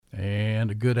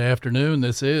Good afternoon.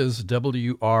 This is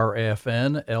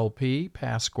WRFN LP,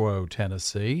 Pasquo,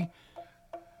 Tennessee.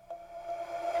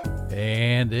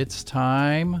 And it's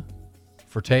time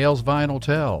for Tales Vinyl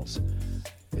Tells.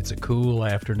 It's a cool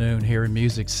afternoon here in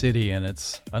Music City, and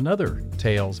it's another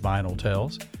Tales Vinyl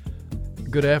Tells.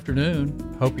 Good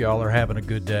afternoon. Hope y'all are having a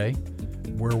good day.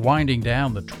 We're winding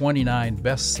down the 29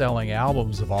 best-selling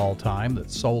albums of all time that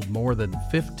sold more than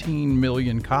 15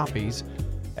 million copies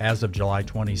as of July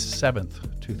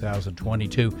 27th,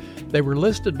 2022. They were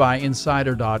listed by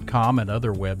Insider.com and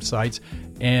other websites,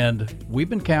 and we've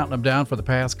been counting them down for the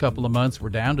past couple of months. We're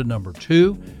down to number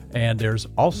 2, and there's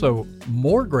also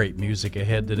more great music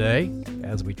ahead today,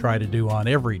 as we try to do on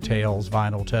every Tales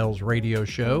Vinyl Tells radio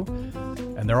show.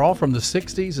 And they're all from the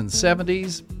 60s and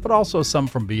 70s, but also some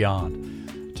from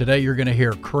beyond. Today you're going to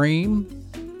hear Cream,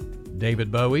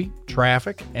 David Bowie,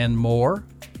 Traffic, and more.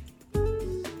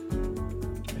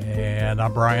 And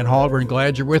I'm Brian Hallgren.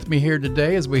 Glad you're with me here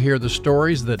today as we hear the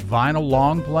stories that vinyl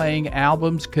long-playing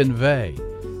albums convey.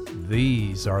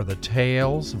 These are the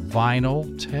Tales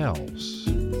Vinyl Tells.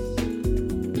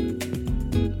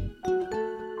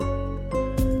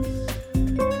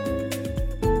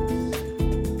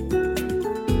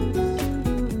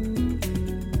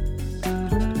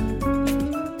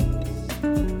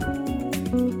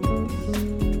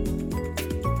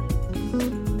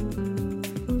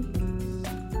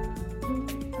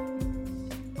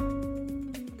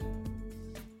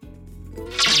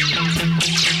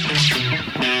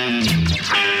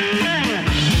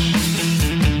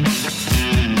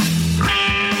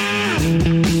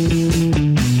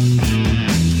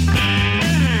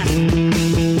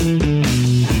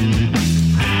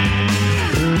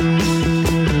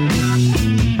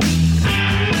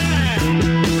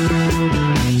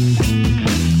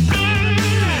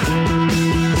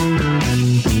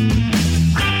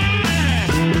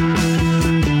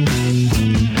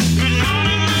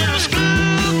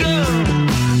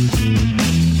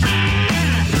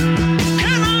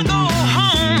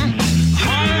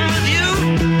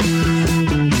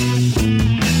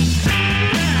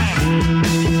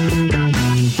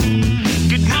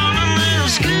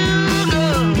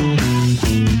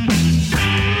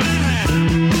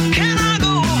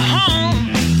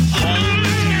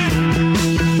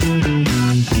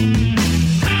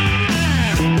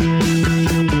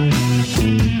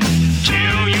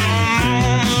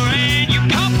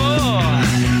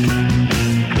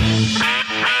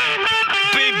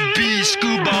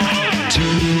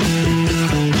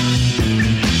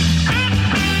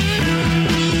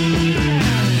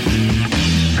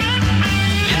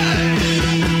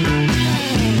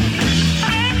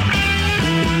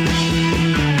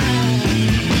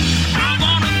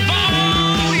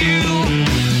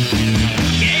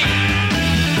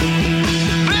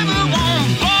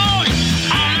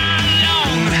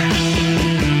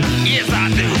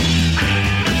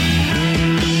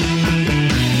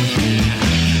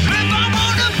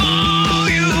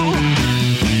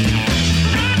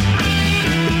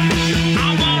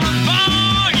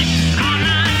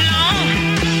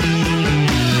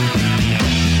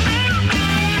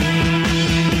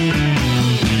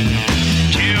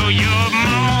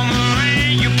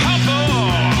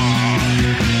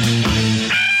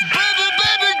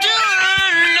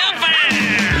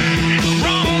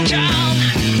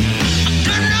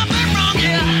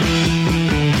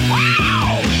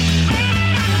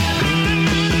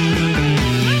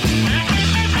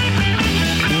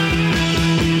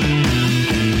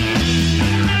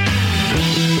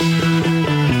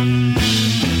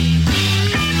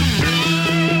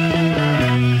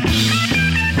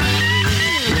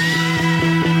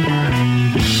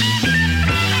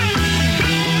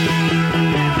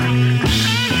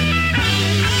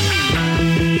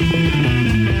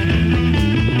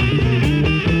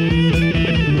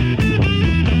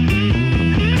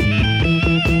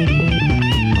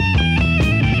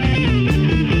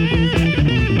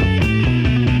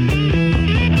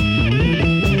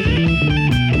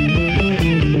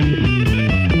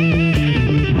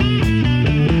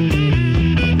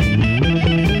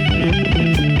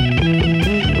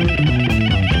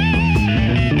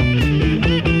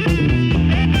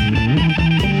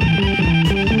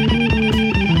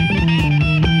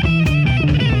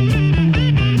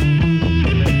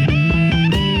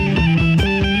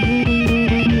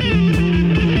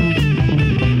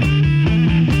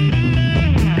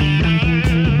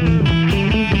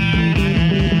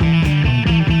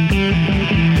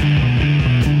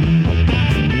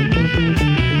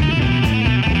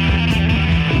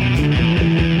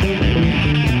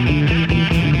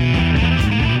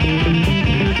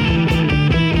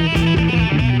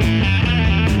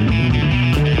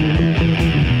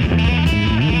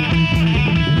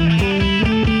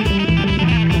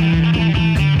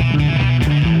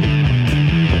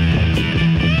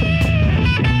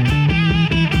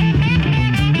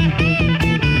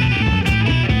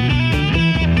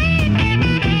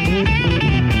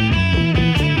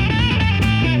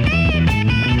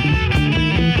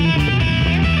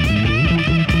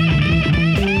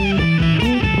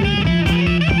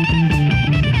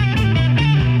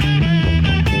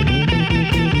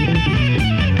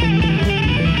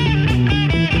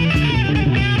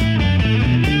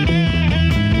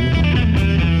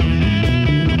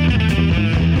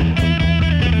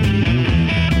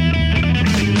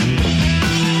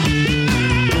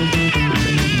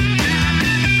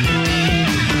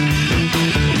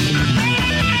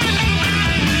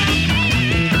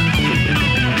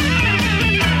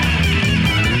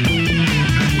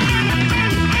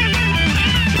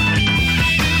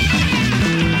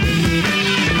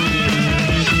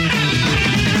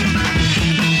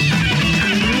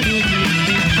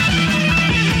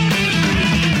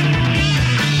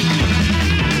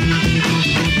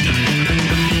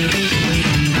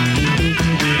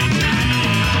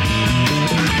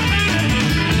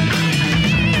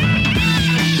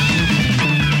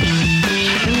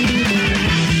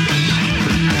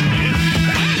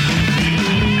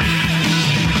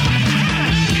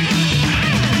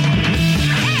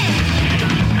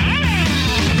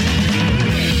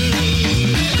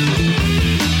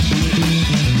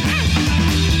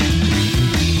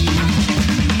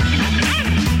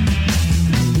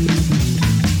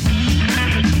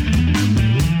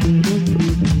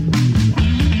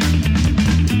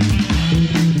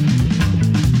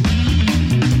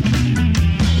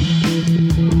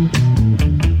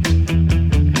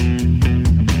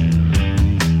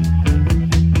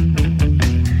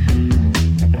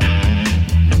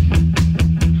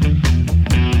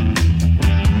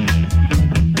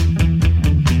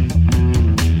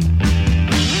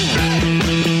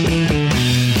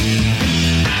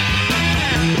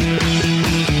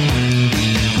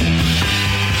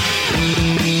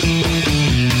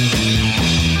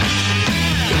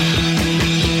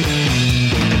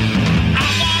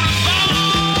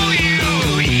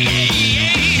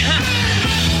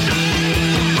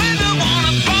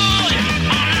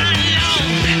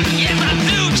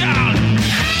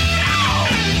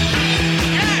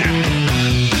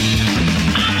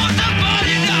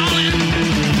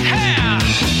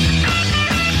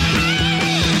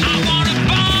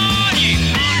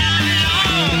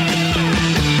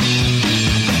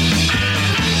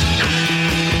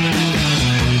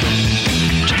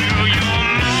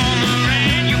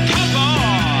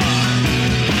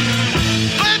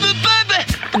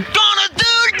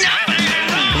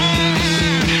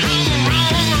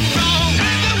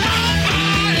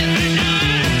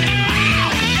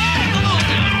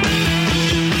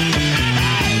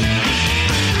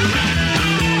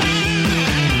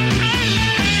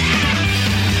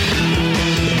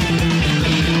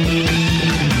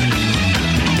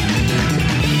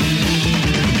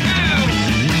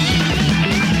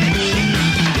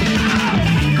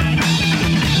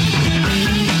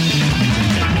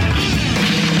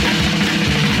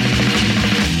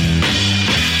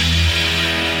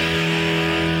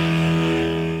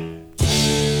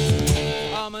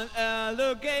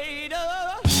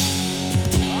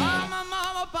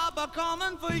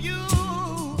 coming for you.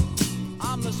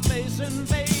 I'm the space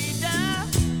invader.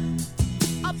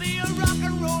 I'll be a rock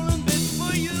and rollin' bitch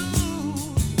for you.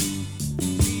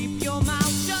 Keep your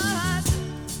mouth shut.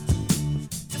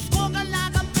 Just walking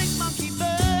like a big monkey bird.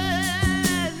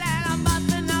 And I'm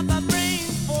busting up a brain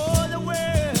for the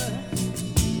world.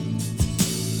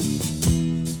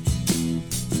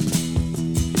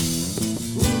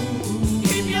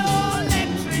 Keep your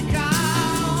electric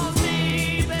on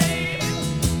me, babe.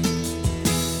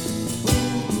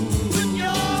 Put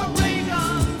your ray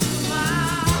gun to my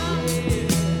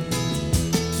head.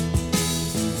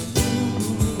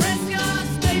 Press your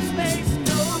space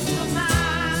close to my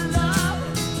love.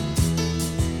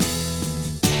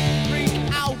 Freak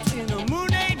out in a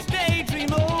moon age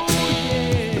daydream, oh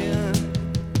yeah.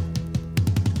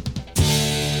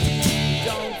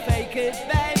 Don't fake it,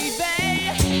 baby.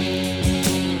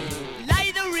 Lay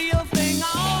the real thing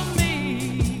on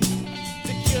me.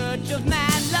 The church of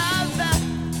mad love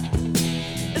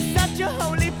is such a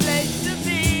holy place to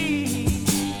be.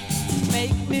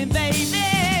 Make me, baby.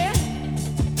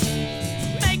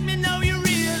 Make me know you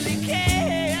really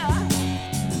care.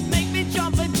 Make me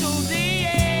jump into the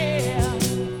air.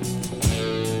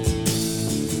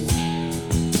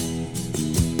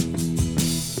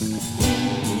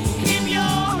 Keep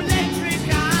your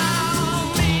electric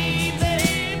on me,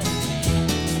 babe.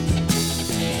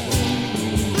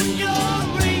 Put your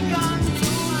ray gun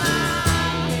to my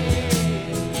head.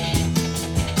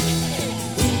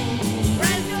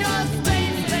 Press your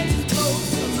space close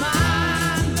to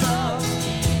my love.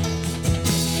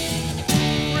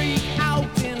 Freak out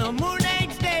in a moon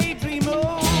age daydream, oh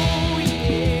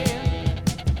yeah.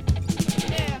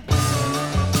 Yeah.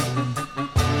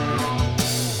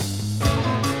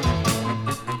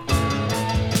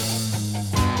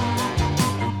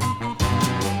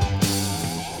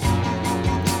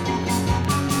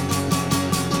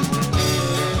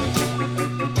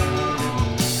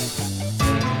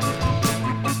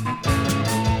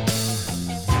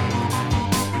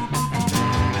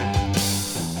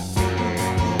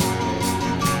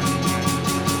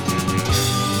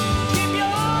 Keep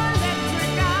your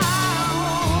electric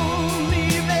on me,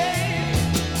 babe.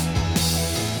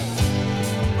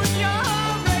 Put your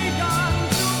ray gun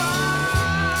to my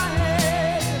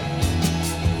head.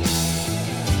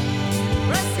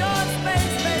 Press your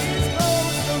space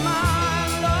close to my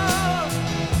love.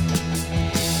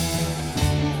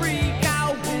 Freak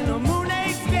out in a moon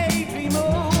age daydream,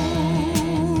 oh.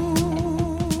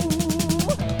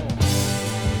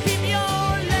 Keep your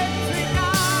electric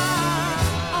eye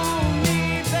on me,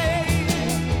 babe.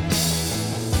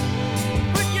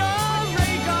 Put your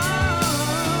ray gun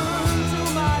to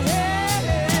my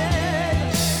head.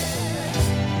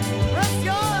 Press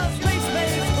your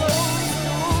space close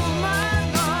to my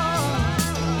love.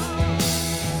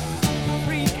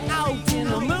 Freak out in a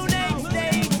moon age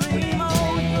daydream,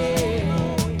 oh yeah.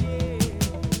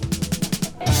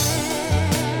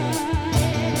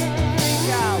 Freak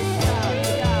out,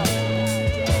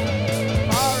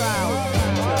 far out,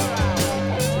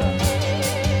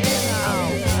 in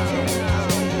out.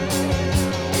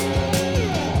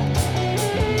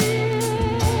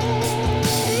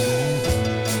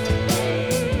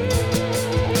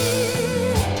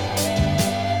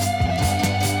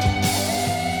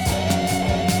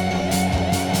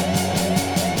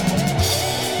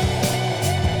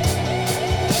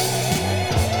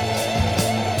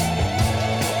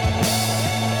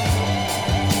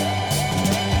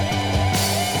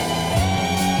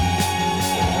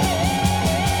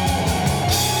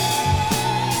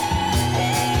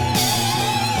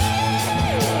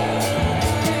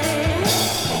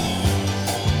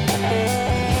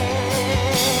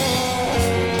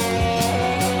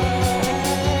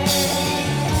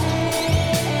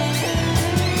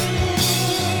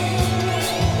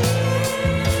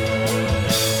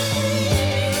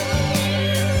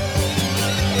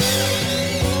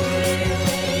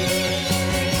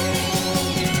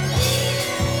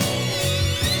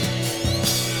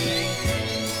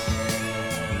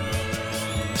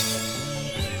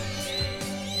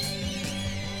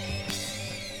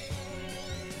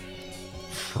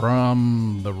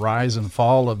 From the rise and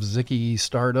fall of Ziggy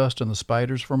Stardust and the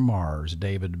Spiders from Mars,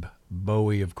 David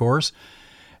Bowie, of course,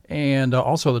 and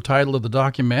also the title of the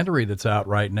documentary that's out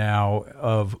right now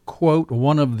of, quote,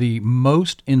 one of the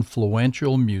most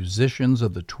influential musicians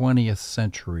of the 20th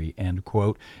century, end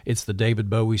quote. It's the David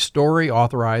Bowie story,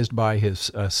 authorized by his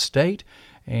estate,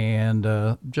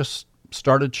 and just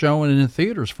started showing in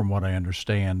theaters, from what I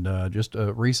understand, just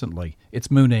recently.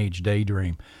 It's Moon Age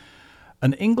Daydream.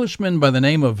 An Englishman by the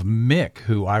name of Mick,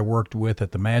 who I worked with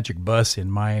at the Magic Bus in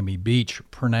Miami Beach,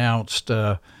 pronounced,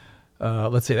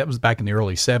 let's say that was back in the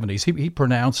early 70s, he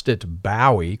pronounced it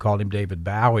Bowie, called him David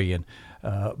Bowie, and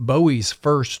Bowie's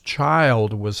first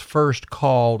child was first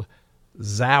called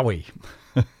Zowie.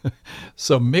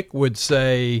 So Mick would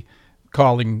say,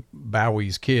 calling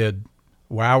Bowie's kid,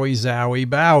 Wowie, Zowie,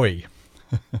 Bowie.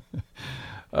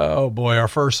 Oh boy, our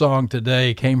first song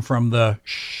today came from the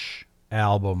Shh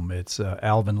album. It's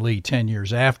Alvin Lee, 10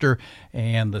 Years After,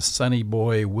 and the Sonny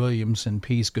Boy Williamson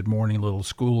piece, Good Morning Little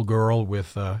Schoolgirl,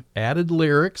 with added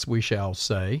lyrics, we shall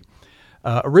say.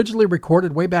 Originally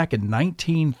recorded way back in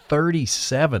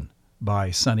 1937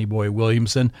 by Sonny Boy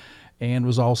Williamson, and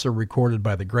was also recorded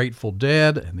by the Grateful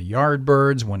Dead and the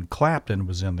Yardbirds when Clapton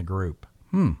was in the group.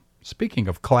 Speaking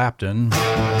of Clapton...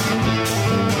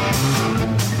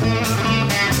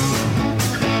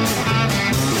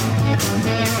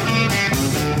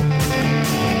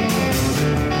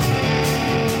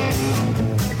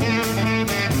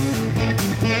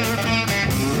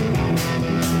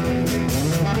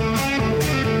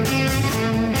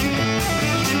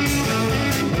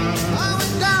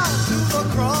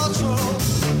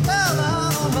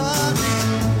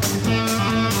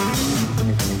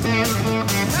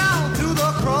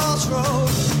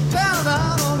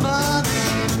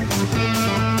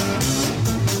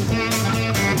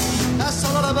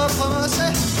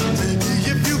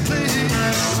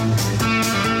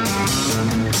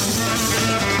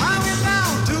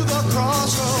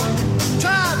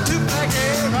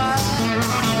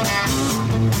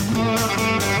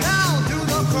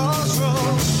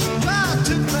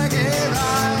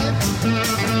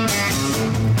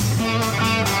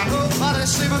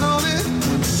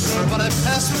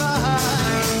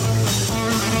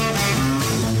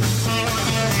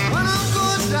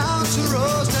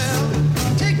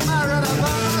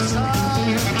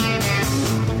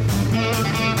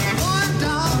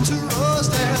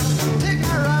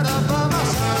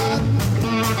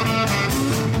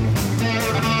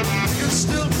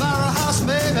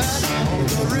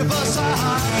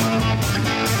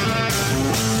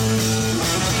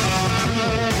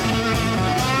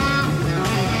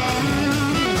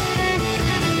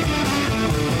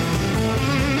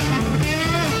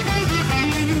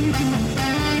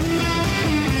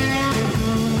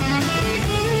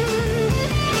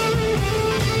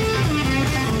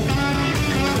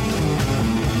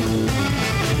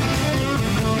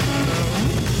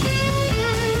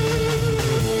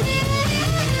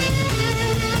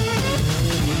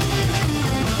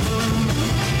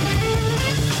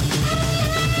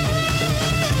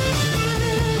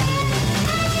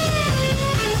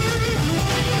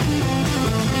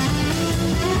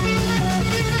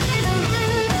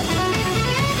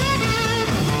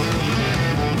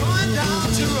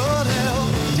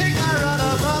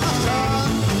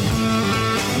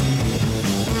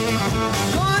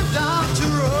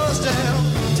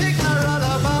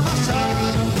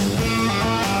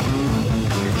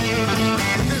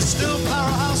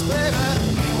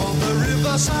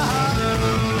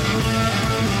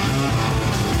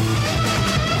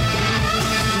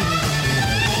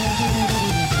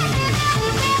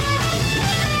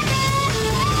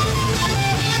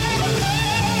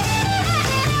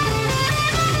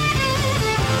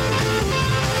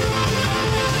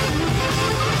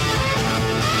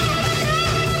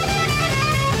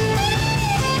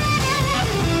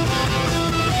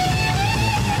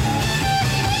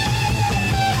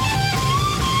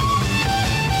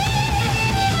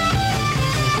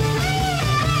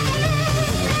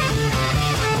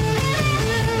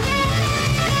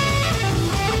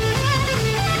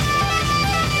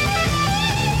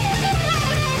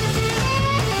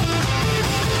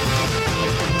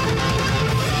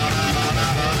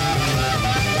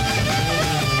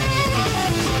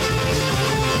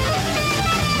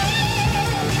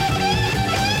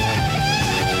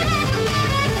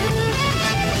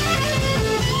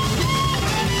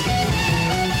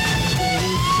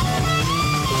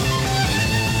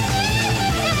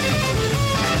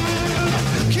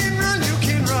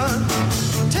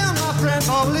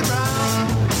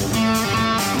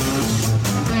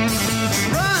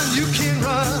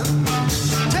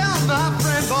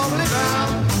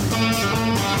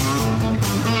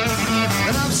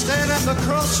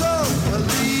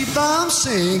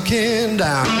 Sinking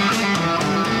down.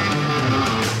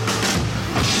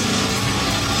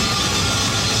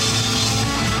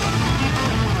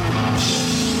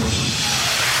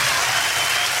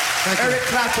 Eric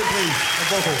Clapton, please, a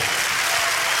vocal.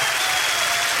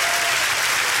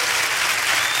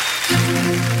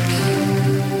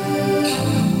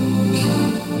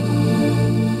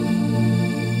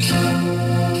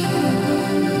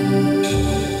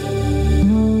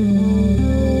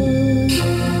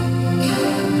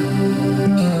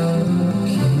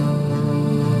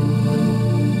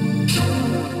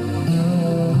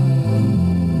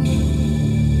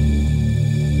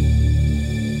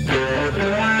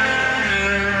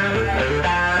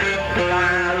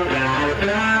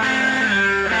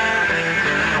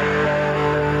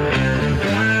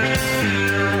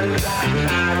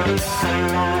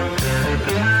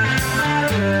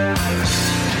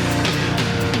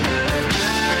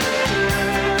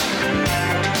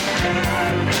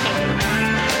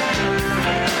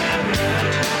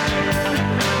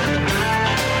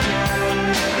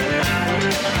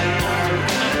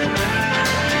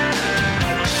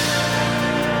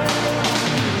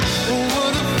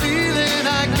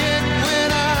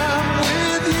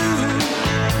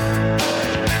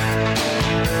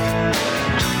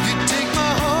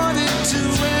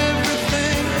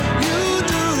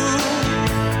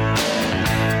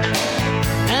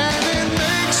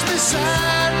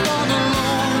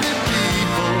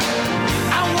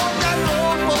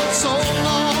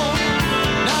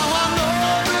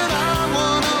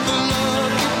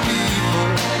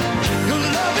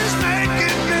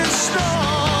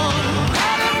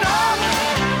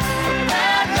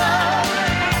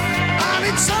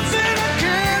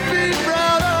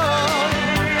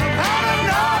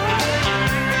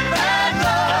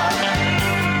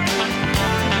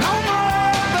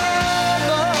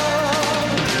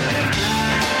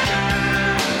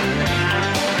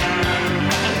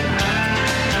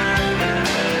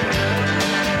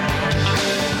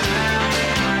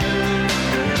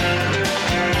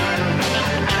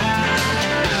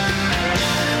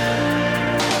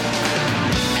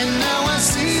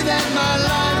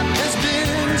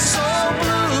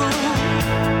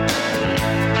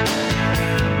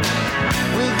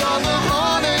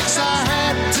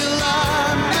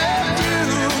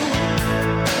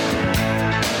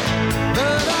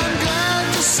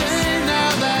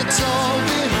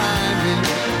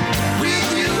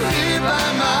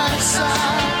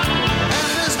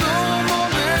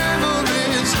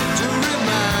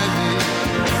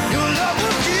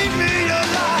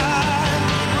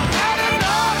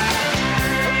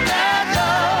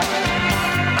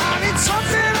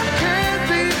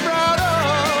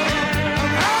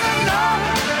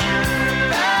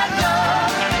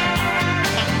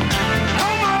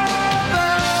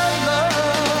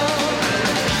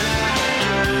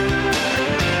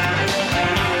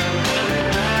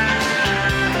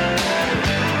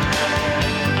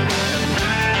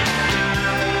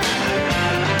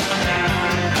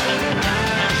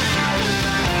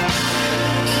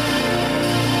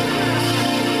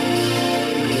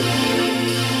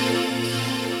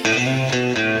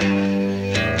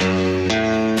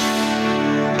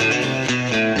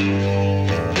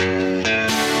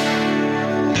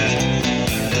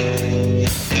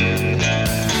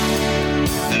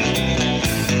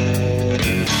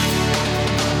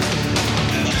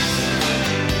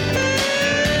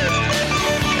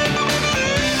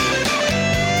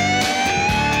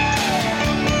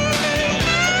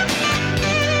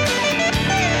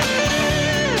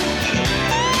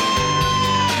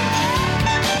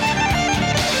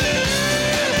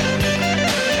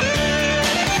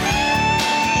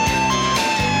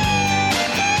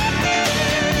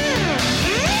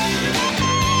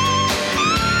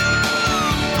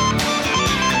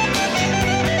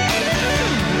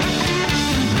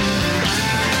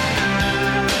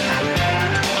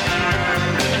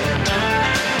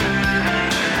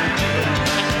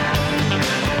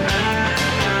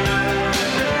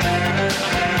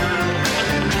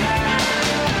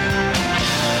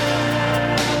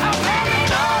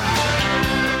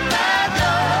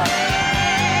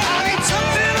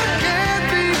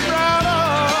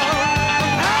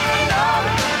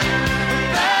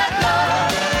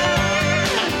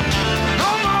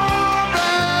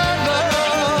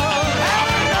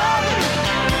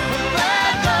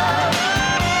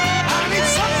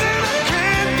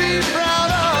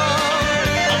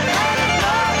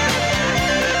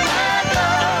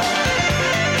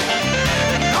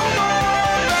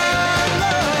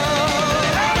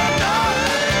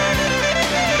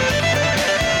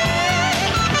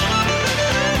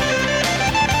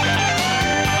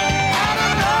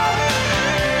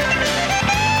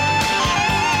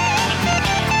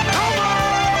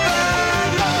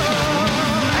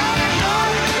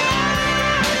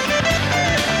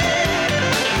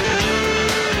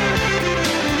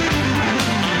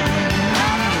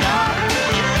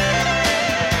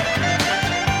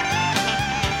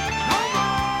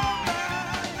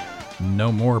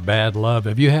 Bad Love.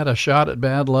 Have you had a shot at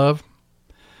Bad Love?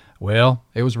 Well,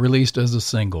 it was released as a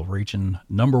single, reaching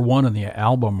 #1 in the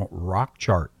album rock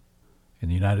chart in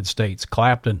the United States.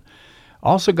 Clapton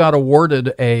also got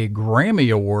awarded a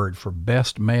Grammy Award for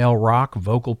Best Male Rock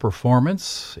Vocal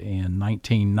Performance in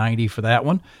 1990 for that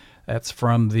one. That's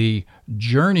from the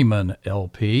Journeyman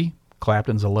LP,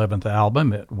 Clapton's 11th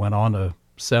album. It went on to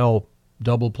sell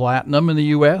double platinum in the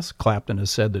U.S. Clapton has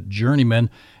said that Journeyman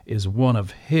is one of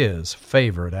his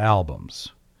favorite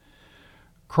albums.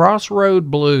 Crossroad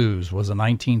Blues was a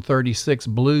 1936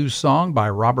 blues song by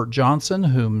Robert Johnson,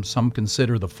 whom some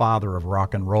consider the father of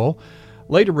rock and roll.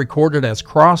 Later recorded as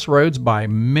Crossroads by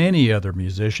many other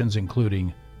musicians,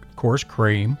 including, of course,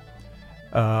 Cream.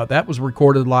 That was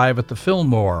recorded live at the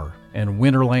Fillmore in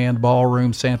Winterland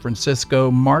Ballroom, San Francisco,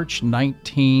 March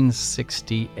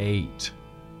 1968.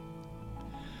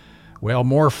 Well,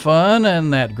 more fun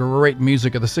and that great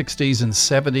music of the 60s and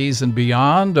 70s and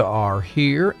beyond are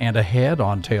here and ahead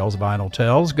on Tales Vinyl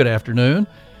Tells. Good afternoon.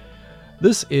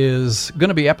 This is going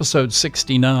to be episode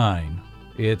 69.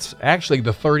 It's actually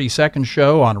the 32nd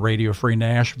show on Radio Free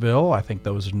Nashville. I think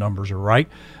those numbers are right.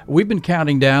 We've been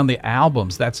counting down the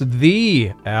albums. That's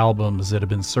the albums that have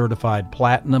been certified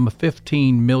platinum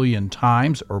 15 million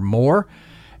times or more.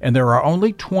 And there are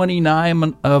only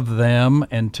 29 of them.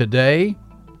 And today,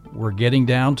 we're getting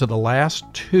down to the last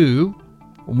two,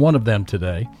 one of them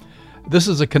today. This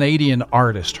is a Canadian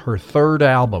artist. Her third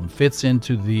album fits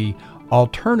into the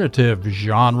alternative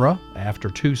genre after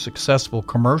two successful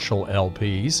commercial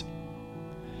LPs.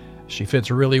 She fits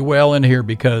really well in here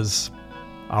because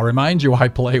I'll remind you I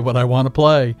play what I want to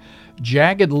play.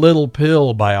 Jagged Little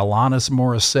Pill by Alanis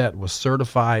Morissette was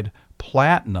certified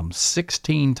platinum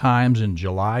 16 times in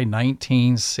July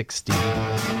 1960.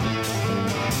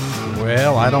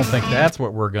 Well, I don't think that's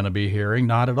what we're going to be hearing.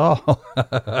 Not at all.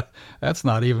 That's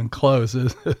not even close,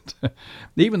 is it?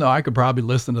 Even though I could probably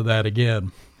listen to that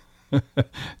again.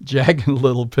 Jagged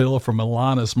Little Pill from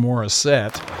Alanis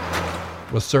Morissette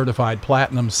was certified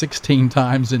platinum 16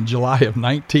 times in July of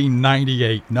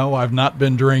 1998. No, I've not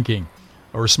been drinking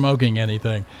or smoking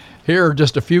anything. Here are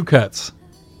just a few cuts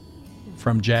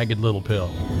from Jagged Little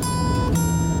Pill.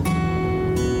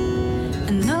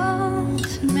 An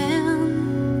old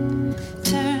man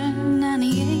turned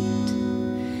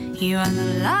 98. He won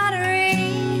the lottery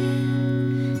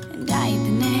and died the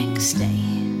next day.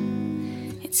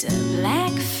 It's a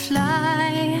black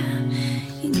fly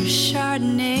in your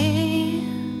Chardonnay.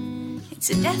 It's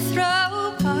a death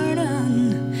row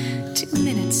pardon, 2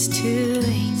 minutes too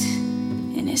late.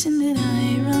 And isn't it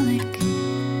ironic?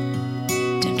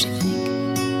 Don't you think?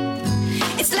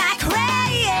 It's like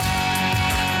rain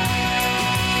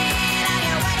on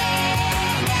your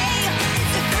wedding day.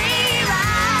 It's a free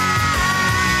ride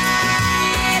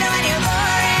when you've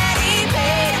already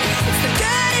paid. It's the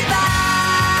good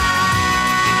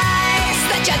advice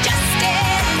that you just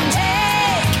didn't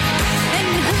take. And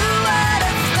who would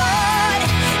have thought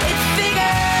it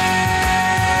figures?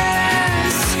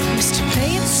 Mr.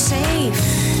 Play It Safe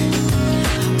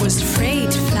was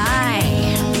afraid to fly.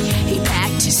 He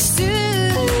packed his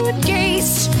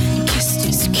suitcase, kissed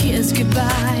his kids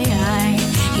goodbye.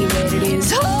 He waited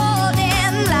his whole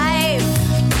damn life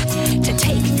to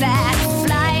take that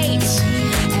flight.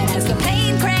 And as the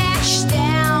plane crashed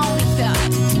down, he thought,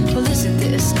 well, isn't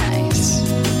this nice?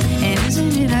 And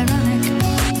isn't it ironic?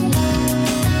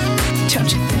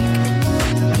 Don't you think?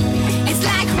 It's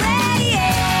like rain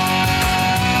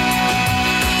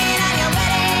on your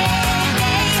wedding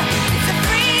day. It's a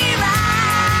free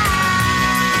ride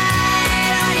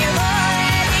when you've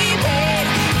already paid.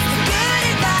 It's the good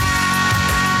advice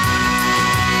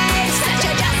that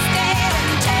you just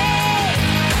didn't take.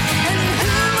 And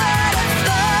who would have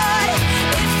thought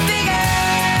it figures?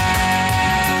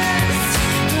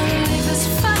 Life is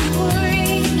fun,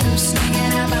 worry, no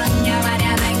sneaking up on you, but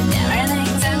you think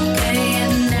everything's okay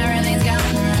and everything's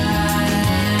going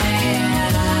right.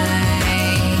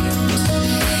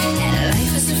 And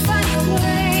life is a funny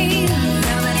way,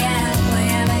 nobody has what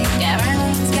you think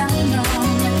everything's going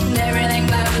wrong and everything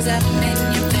blows up in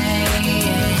your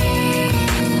face.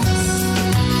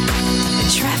 The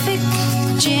traffic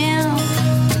jam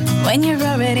when you're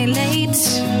already late,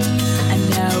 and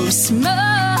no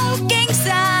smoking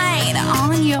sign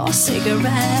on your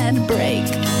cigarette break.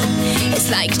 It's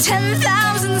like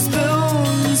 10,000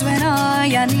 spoons when all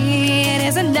you need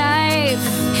is a knife.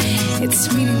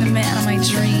 It's meeting the man of my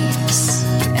dreams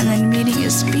and then meeting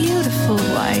his beautiful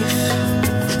wife.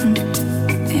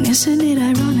 And isn't it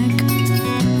ironic?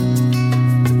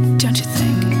 Don't you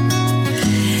think?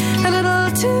 A little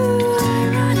too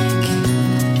ironic.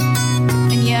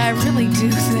 And yeah, I really do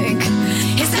think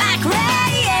it's like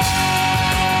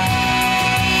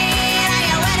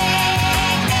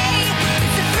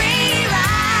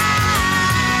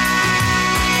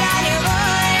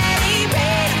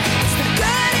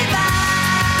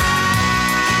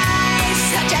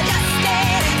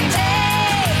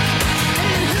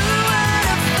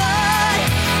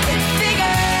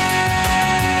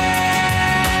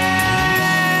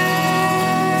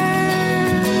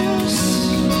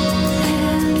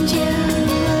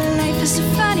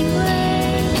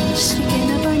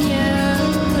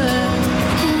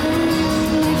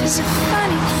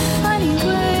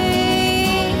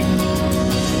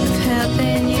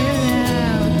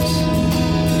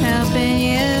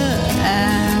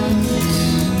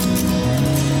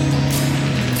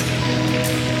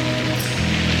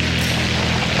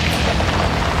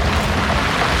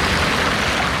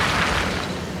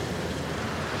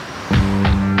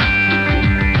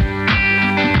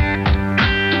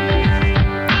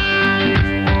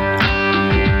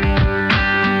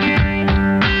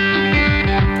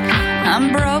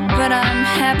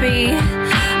free.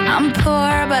 I'm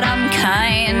poor, but I'm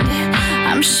kind.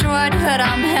 I'm short, but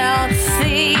I'm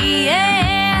healthy.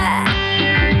 Yeah.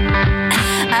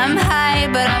 I'm high,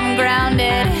 but I'm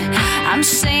grounded. I'm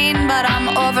sane, but I'm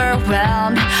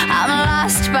overwhelmed. I'm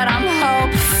lost, but I'm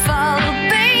hopeful,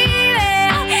 baby.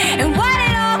 And what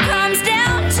it all comes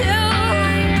down to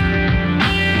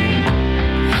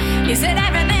is that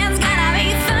everything's gonna be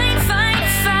fine, fine,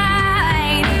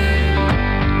 fine.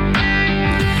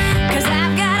 'Cause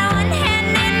I've got one hand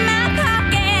in my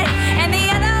pocket and the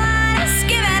other one is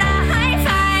giving a high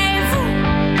five.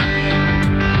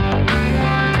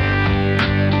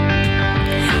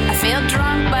 I feel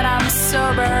drunk, but I'm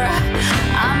sober.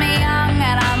 I'm young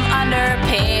and I'm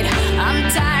underpaid. I'm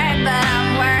tired, but I'm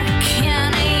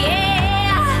working,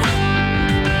 yeah.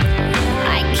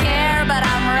 I care, but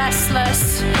I'm restless.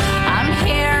 I'm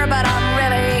here, but I'm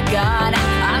really gone.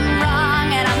 I'm wrong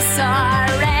and I'm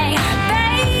sorry,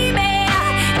 baby.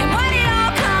 And what it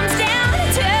all comes down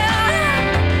to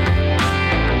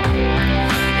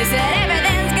is that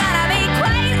everything's gonna be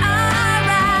quite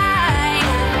alright.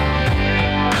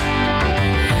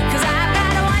 'Cause I've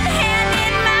got one hand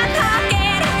in my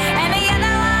pocket and the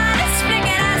other one is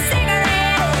flicking a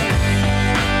cigarette.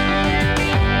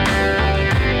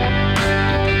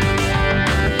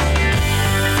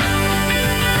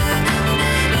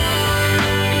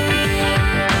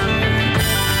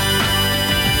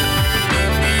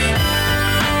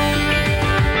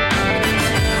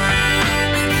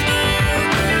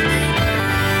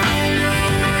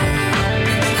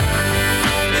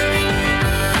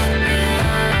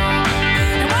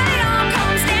 And what it all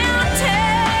comes down to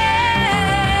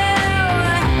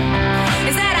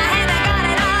is that I haven't got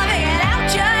it all figured out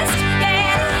just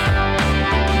yet.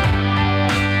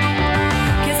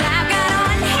 'Cause I've got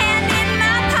one hand in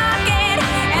my pocket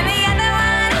and the other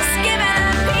one is giving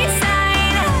a peace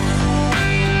sign.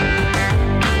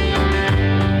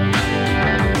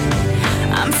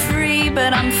 I'm free,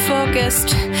 but I'm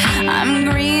focused. I'm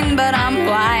green, but I'm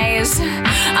wise.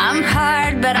 I'm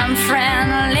hard, but I'm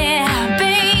friendly,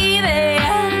 baby.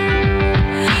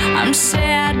 I'm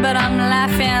sad, but I'm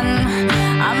laughing.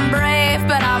 I'm brave,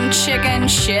 but I'm chicken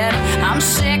shit. I'm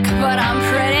sick, but I'm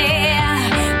pretty,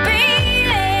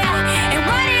 baby. And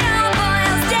what it all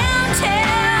boils down to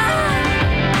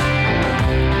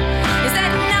is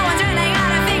that no one's really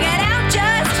got it figured out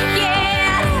just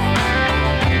yet.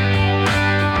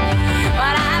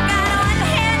 But I've got one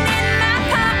hand in my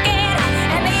pocket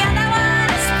and the other one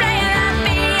is playing the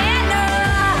piano.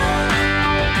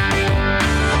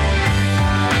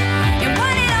 And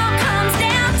what it all comes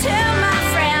down to, my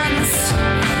friends,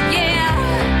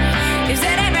 yeah, is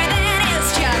that everything is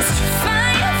just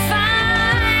fine,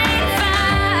 fine,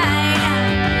 fine.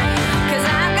 'Cause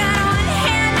I've got one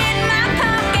hand in my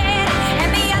pocket and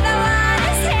the other one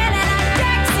is hailing a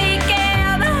taxi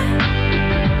cab.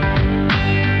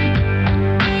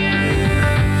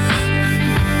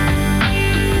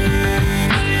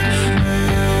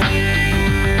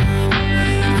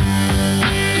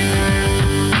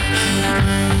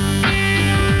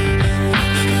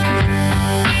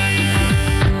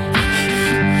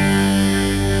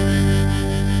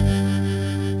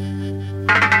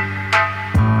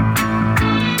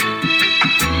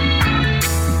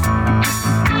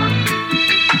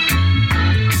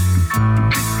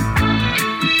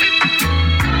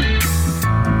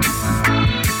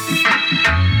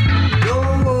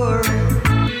 Don't worry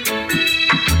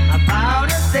about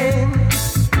a thing.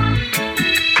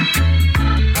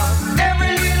 'Cause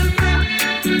every little thing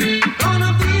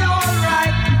gonna be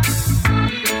alright.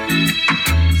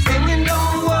 Singing,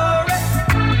 don't worry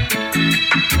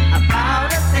about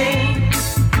a thing.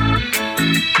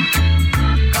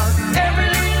 'Cause every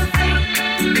little thing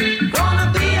gonna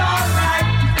be alright.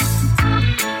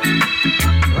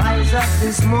 Rise up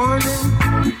this morning.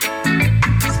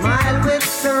 Smile with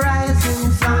the rising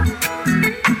sun.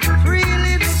 Three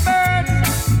little birds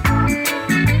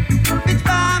pitch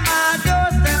by my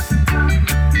doorstep,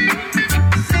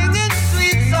 singing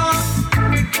sweet songs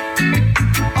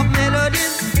of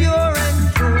melodies pure and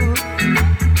true,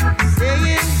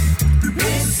 saying,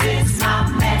 "This is my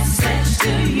message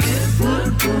to you."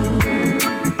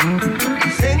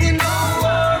 Singing, don't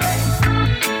worry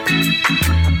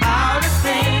about a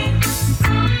thing.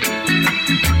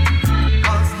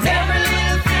 'Cause every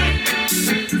little thing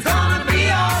is gonna be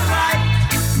alright.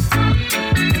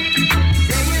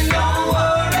 Singing, don't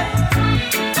worry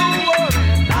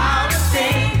about a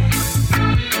thing.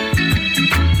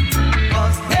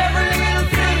 'Cause every little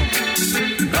thing is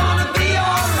gonna be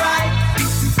alright.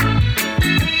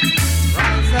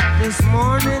 Rise up this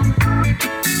morning,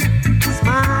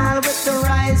 smile with the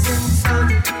rising sun.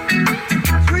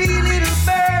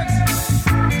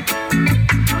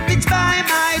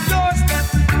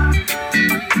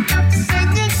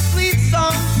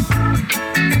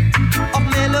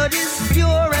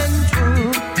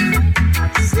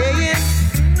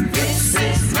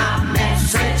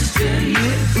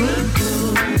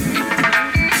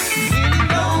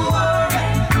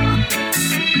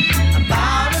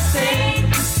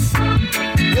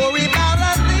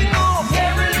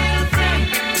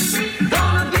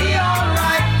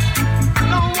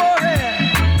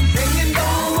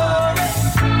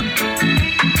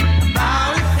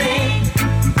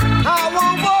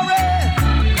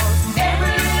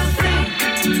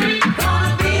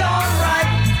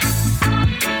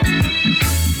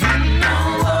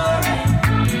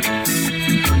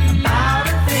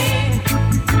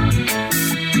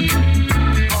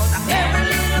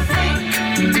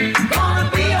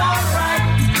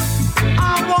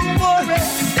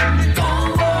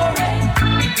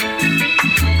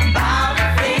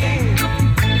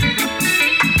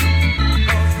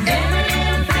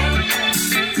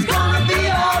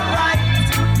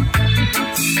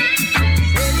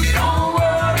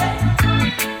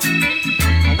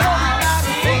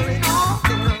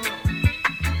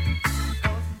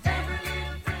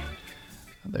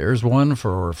 There's one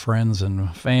for friends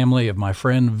and family of my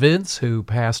friend Vince, who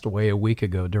passed away a week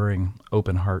ago during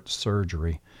open heart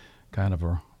surgery. Kind of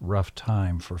a rough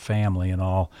time for family and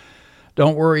all.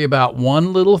 Don't worry about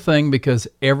one little thing because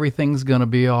everything's going to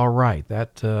be all right.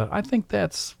 I think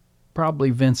that's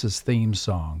probably Vince's theme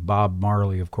song. Bob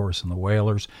Marley, of course, and the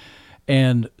Wailers.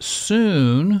 And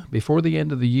soon, before the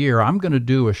end of the year, I'm going to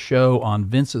do a show on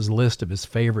Vince's list of his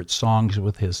favorite songs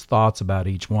with his thoughts about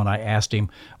each one. I asked him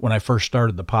when I first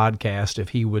started the podcast if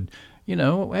he would,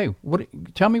 hey,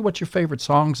 tell me what your favorite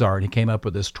songs are. And he came up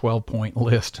with this 12-point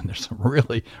list, and there's some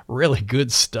really, really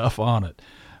good stuff on it.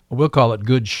 We'll call it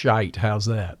good shite. How's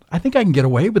that? I think I can get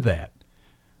away with that.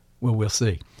 Well, we'll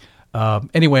see.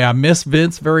 Anyway, I miss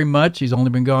Vince very much. He's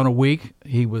only been gone a week.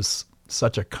 He was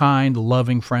such a kind,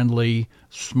 loving, friendly,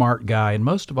 smart guy. And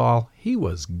most of all, he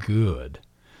was good.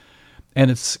 And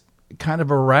it's kind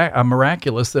of a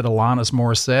miraculous that Alanis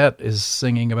Morissette is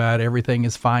singing about everything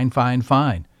is fine, fine,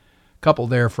 fine. Couple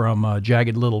there from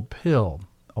Jagged Little Pill.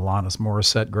 Alanis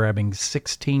Morissette grabbing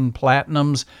 16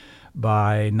 platinums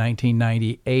by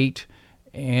 1998.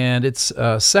 And it's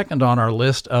second on our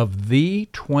list of the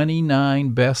 29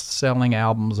 best-selling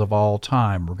albums of all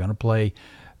time. We're going to play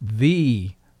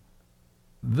the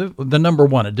number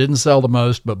one. It didn't sell the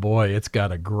most, but boy, it's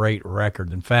got a great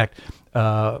record. In fact,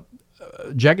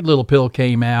 Jagged Little Pill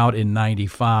came out in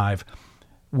 95.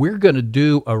 We're going to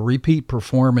do a repeat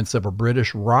performance of a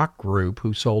British rock group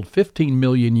who sold 15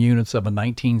 million units of a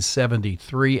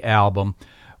 1973 album,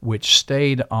 which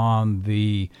stayed on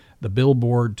the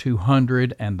Billboard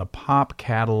 200 and the pop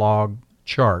catalog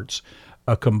charts,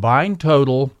 a combined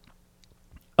total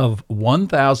of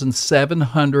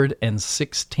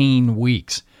 1,716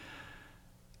 weeks.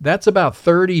 That's about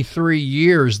 33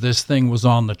 years this thing was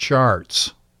on the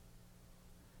charts.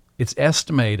 It's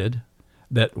estimated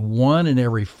that 1 in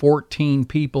every 14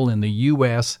 people in the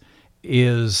U.S.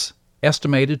 is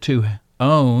estimated to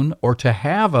own or to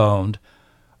have owned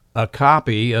a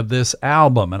copy of this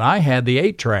album, and I had the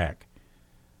 8-track.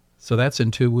 So that's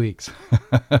in 2 weeks.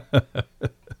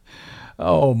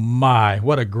 Oh my,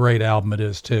 what a great album it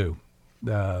is too.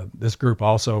 This group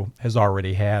also has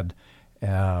already had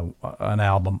an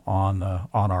album on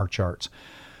our charts.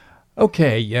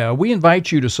 Okay, we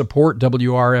invite you to support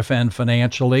WRFN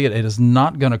financially. It is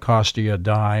not going to cost you a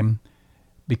dime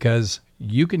because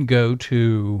you can go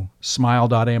to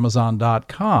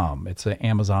smile.amazon.com. It's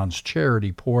Amazon's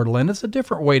charity portal, and it's a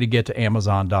different way to get to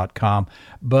amazon.com,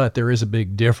 but there is a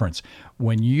big difference.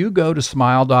 When you go to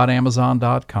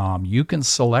smile.amazon.com, you can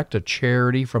select a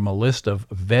charity from a list of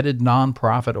vetted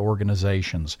nonprofit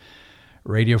organizations.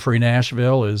 Radio Free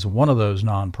Nashville is one of those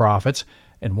nonprofits,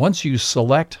 and once you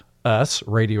select us,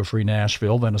 Radio Free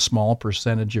Nashville, then a small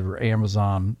percentage of your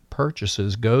Amazon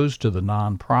purchases goes to the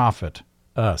nonprofit,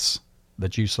 us,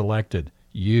 that you selected,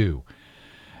 you.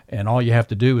 And all you have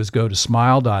to do is go to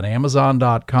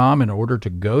smile.amazon.com in order to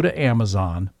go to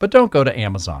Amazon. But don't go to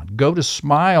Amazon. Go to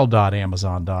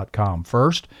smile.amazon.com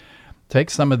first. Take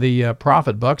some of the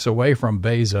profit bucks away from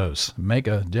Bezos. Make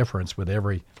a difference with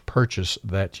every purchase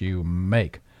that you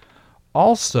make.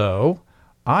 Also,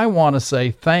 I want to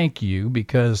say thank you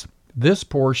because this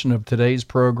portion of today's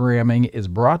programming is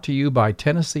brought to you by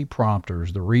Tennessee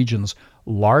Prompters, the region's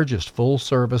largest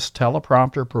full-service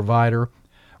teleprompter provider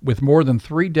with more than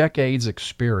 3 decades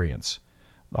experience.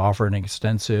 They offer an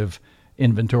extensive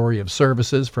inventory of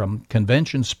services from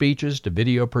convention speeches to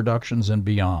video productions and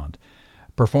beyond.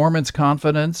 Performance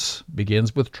confidence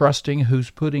begins with trusting who's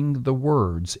putting the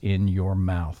words in your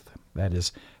mouth. That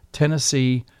is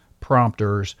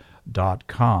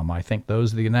TennesseePrompters.com. I think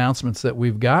those are the announcements that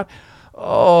we've got.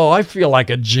 Oh, I feel like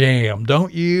a jam,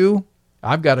 don't you?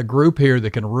 I've got a group here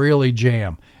that can really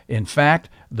jam. In fact,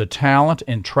 the talent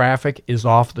and traffic is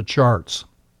off the charts.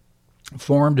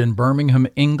 Formed in Birmingham,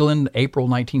 England, April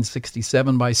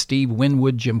 1967 by Steve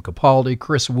Winwood, Jim Capaldi,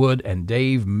 Chris Wood, and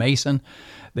Dave Mason.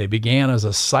 They began as a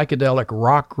psychedelic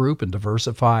rock group and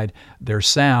diversified their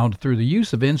sound through the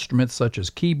use of instruments such as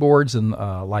keyboards and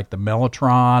like the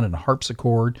mellotron and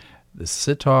harpsichord, the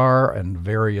sitar, and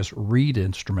various reed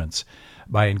instruments.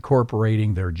 By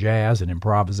incorporating their jazz and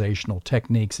improvisational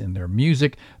techniques in their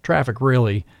music, Traffic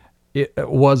really it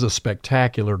was a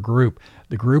spectacular group.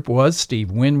 The group was Steve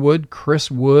Winwood,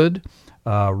 Chris Wood,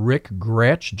 Rick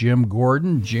Gretsch, Jim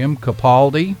Gordon, Jim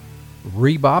Capaldi,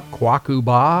 Rebop, Kwaku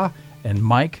Ba, and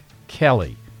Mike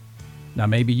Kelly. Now,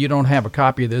 maybe you don't have a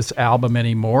copy of this album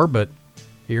anymore, but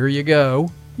here you go.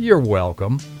 You're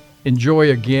welcome.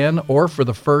 Enjoy again, or for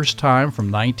the first time from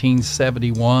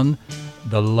 1971,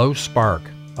 The Low Spark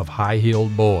of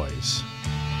High-Heeled Boys.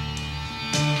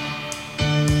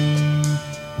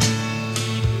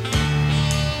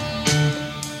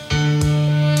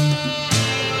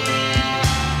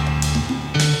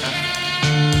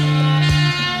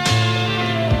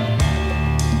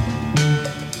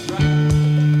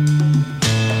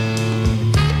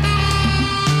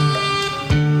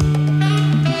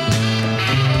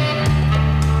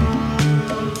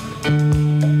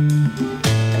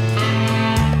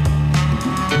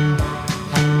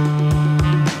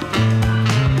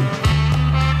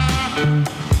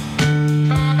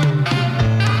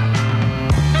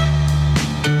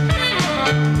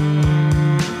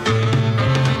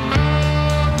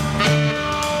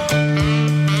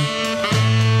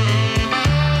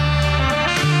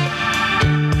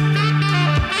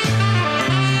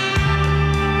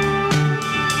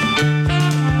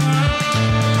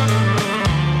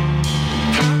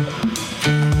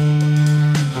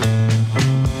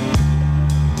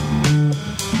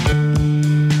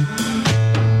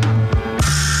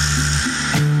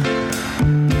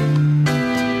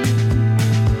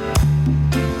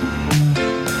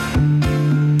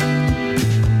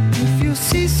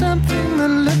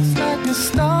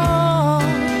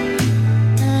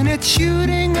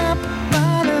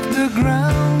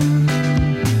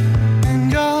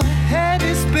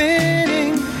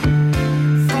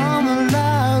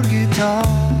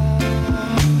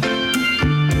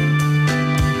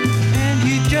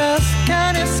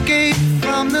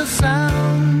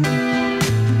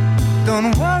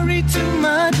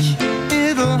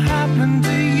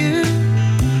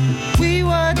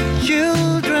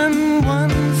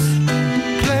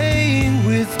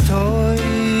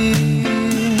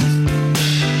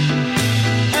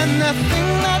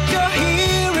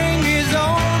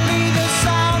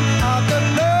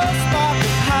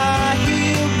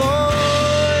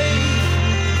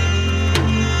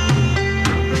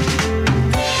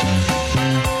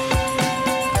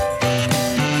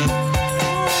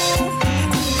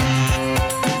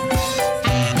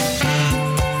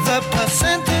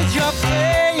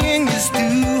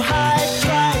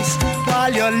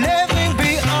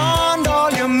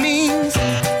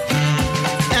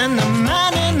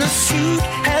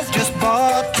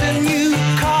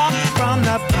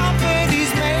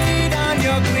 properties made on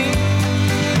your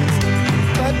greens.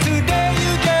 But today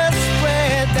you just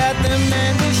read that the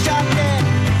man was shot dead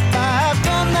by a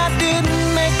gun that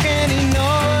didn't make any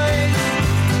noise.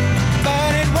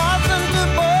 But it wasn't the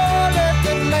bullet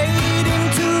that laid him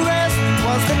to rest, it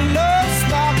was the love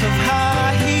spark of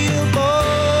high heel boys.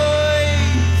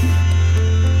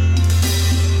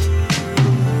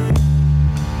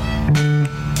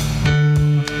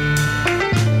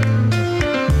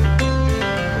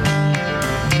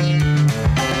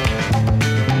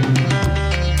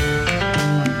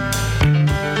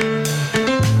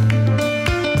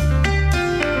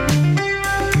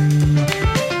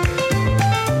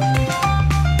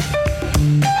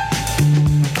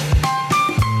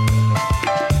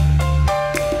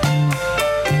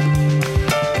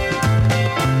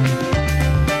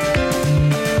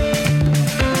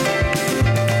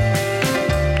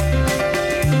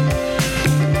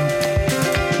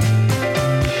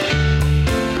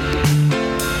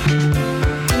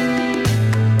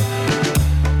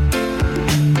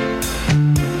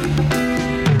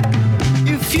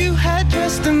 If you had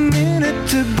just a minute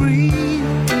to breathe,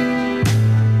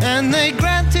 and they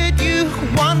granted you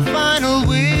one final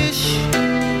wish,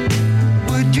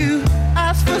 would you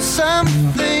ask for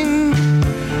something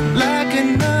like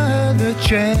another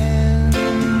chance?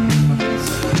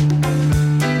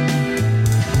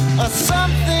 Or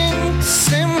something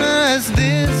similar as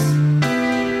this?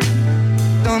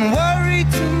 Don't worry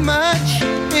too much,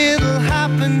 it'll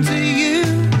happen to you.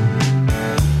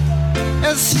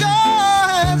 As sure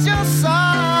as your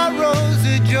sorrows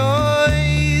are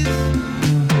joys.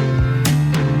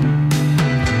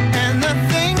 And the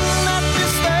thing that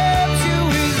disturbs you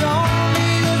is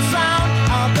only the sound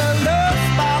of the love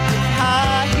spark of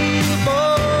high heel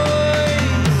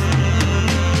boys.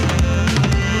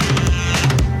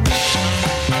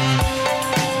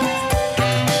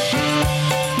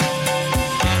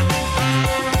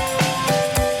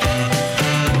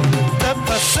 The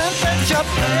percentage you're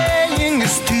paying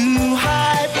is too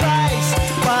high price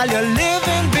while you're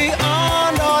living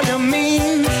beyond all your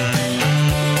means.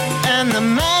 And the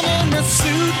man in the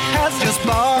suit has just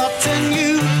bought a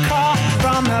new car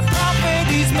from the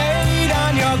properties made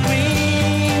on your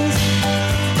greens.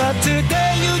 But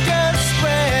today you just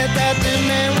read that the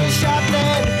man was shot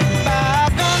dead by a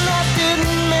gun that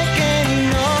didn't make any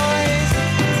noise.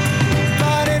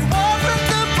 But it wasn't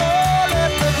the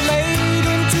bullet that laid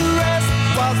him to rest,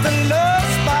 was the love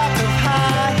spark of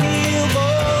high heel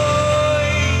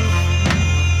boys.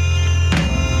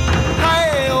 High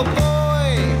heel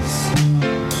boys.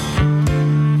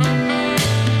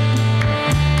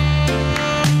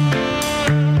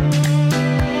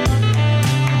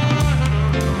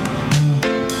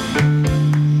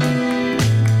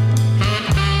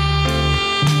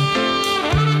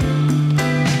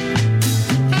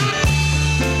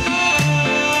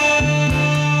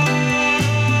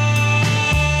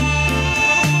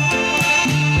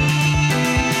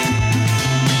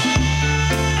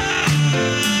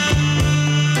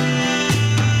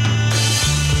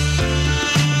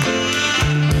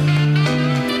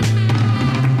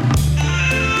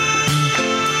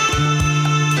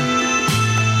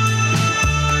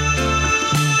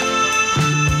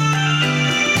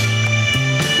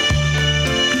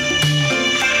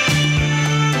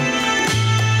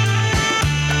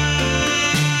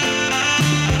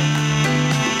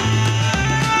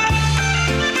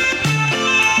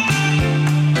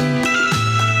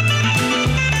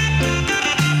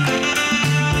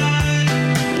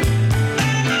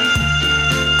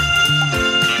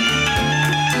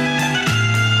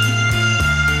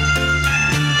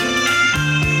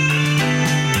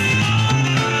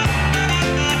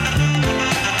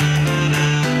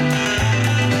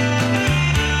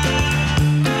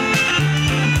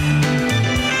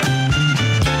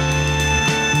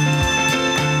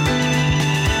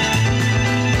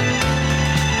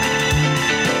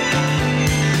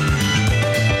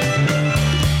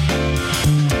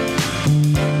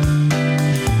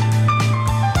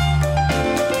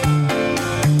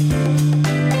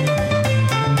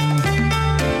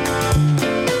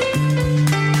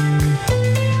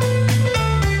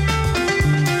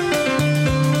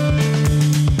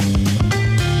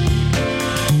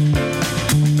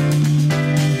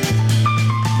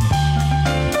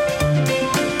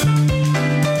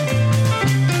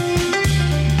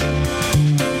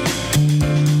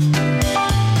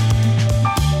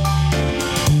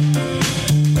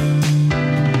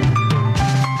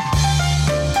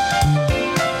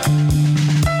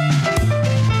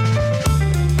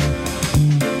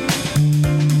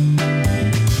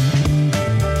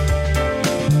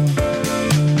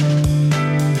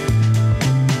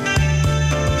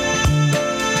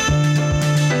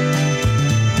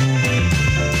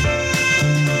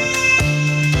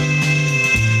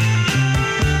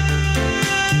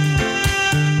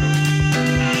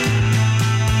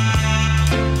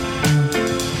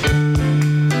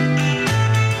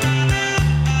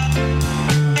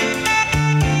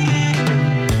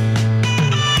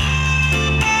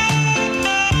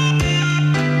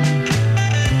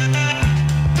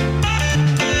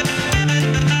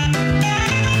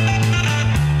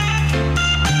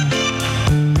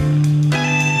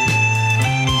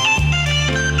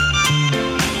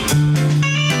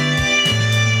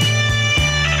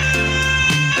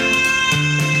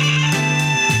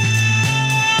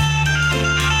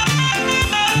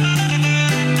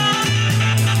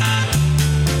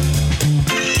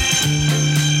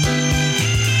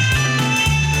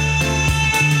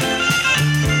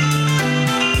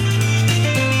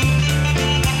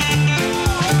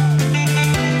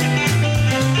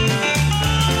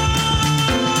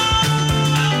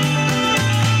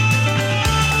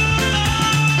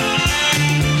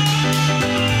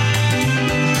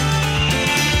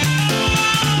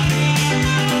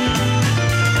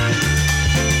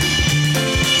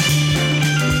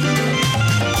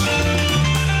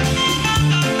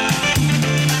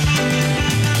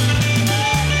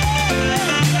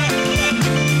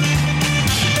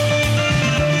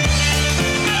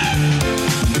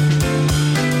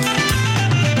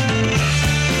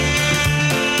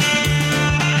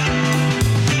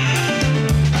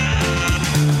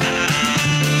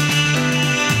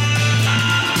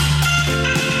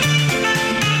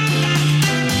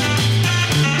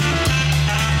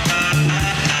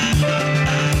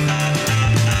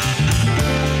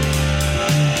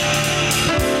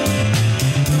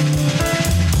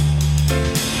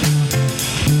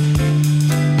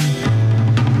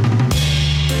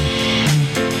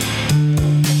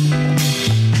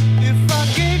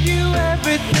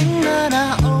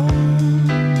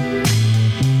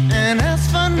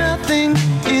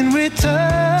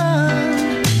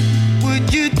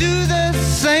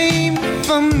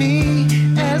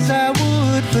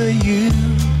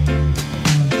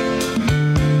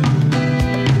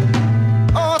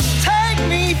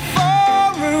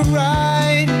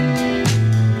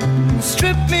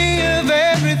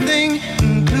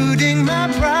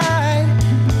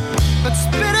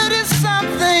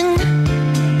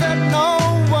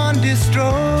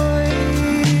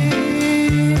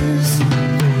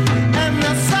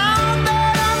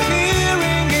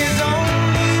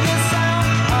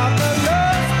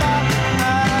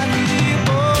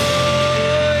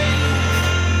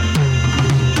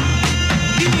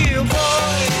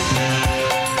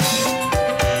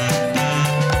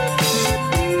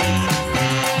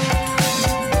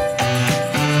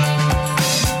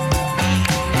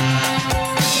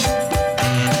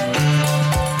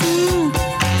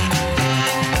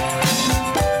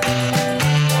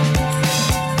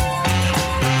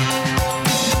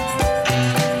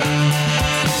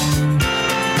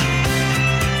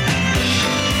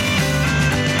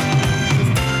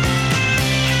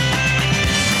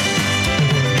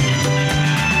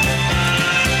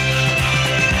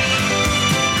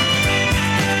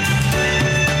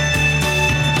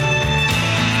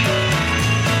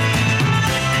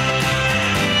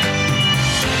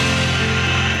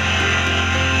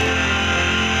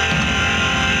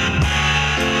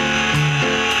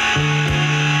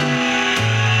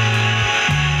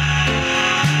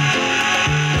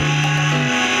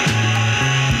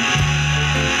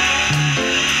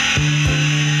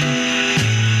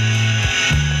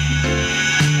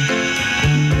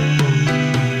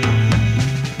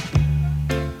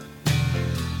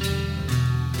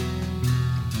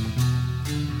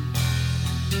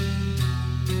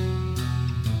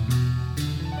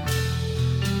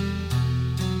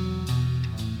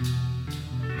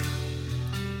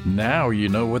 Now you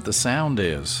know what the sound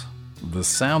is. The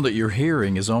sound that you're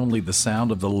hearing is only the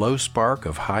sound of the low spark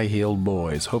of High-Heeled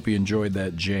Boys. Hope you enjoyed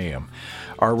that jam.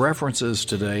 Our references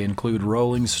today include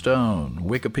Rolling Stone,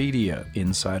 Wikipedia,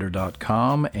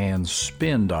 Insider.com, and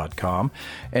Spin.com.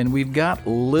 And we've got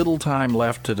little time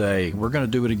left today. We're going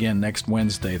to do it again next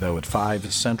Wednesday, though, at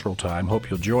 5 Central Time. Hope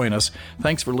you'll join us.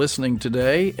 Thanks for listening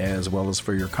today, as well as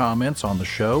for your comments on the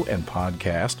show and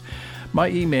podcast. My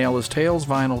email is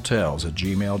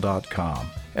talesvinyltales@gmail.com.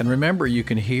 And remember, you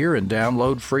can hear and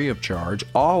download free of charge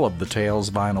all of the Tales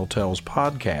Vinyl Tales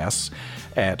podcasts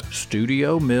at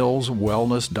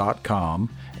studiomillswellness.com,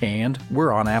 and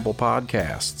we're on Apple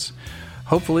Podcasts.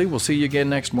 Hopefully, we'll see you again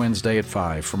next Wednesday at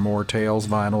 5 for more Tales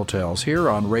Vinyl Tales here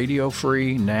on Radio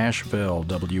Free Nashville,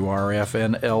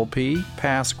 WRFN-LP,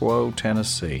 Pasquo,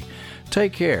 Tennessee.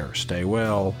 Take care, stay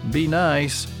well, be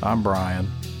nice. I'm Brian.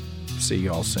 See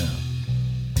y'all soon.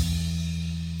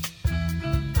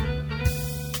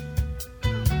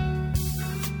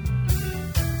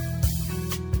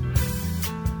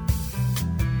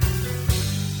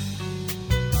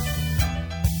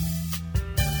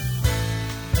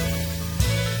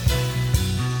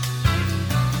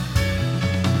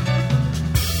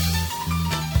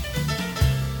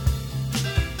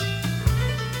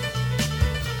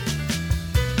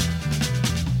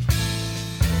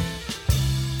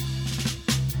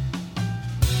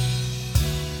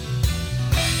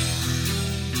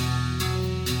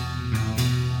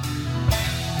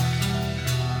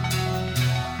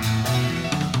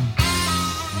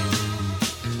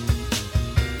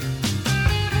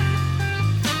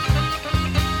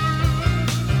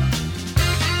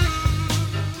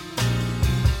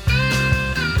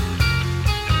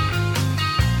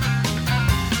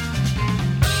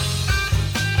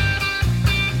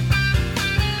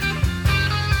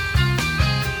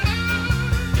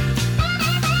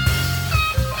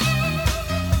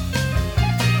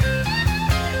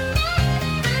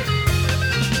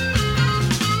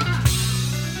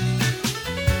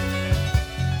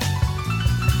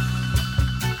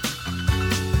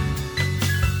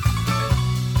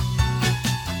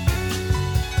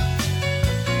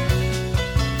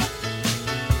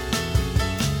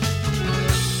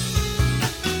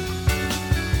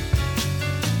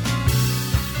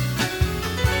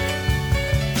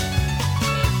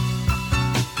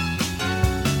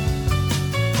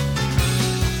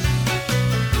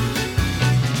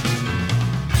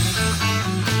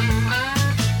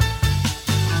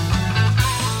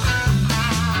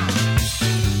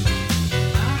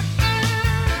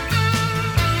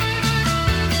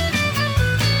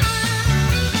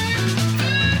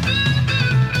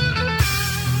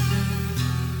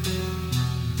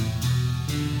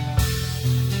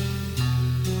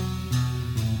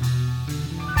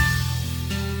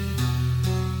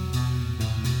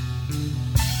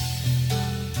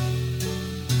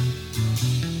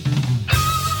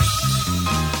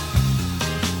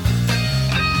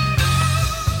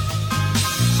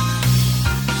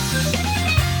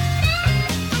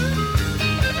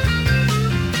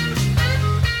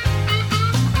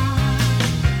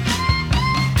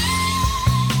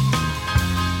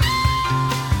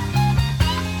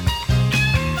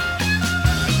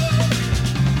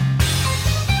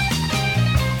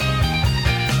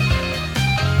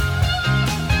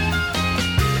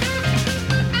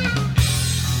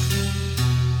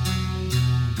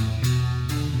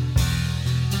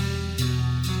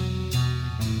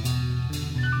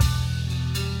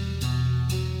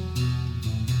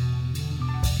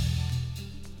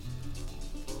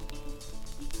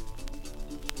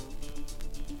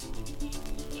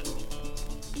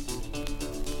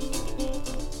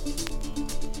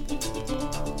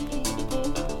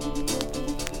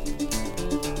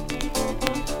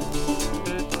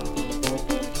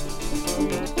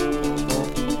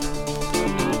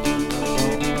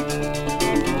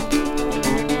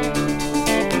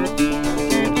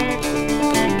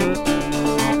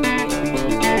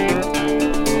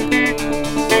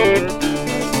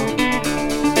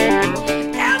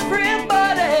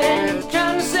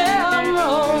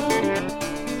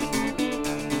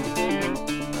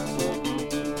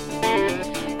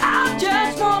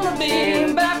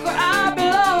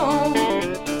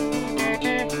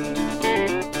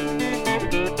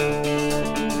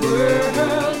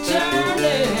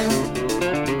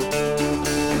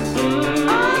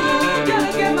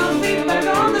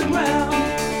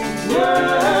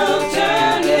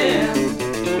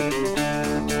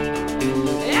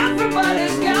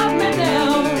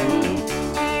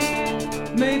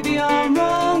 Maybe I'm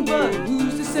wrong, but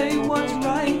who's to say what's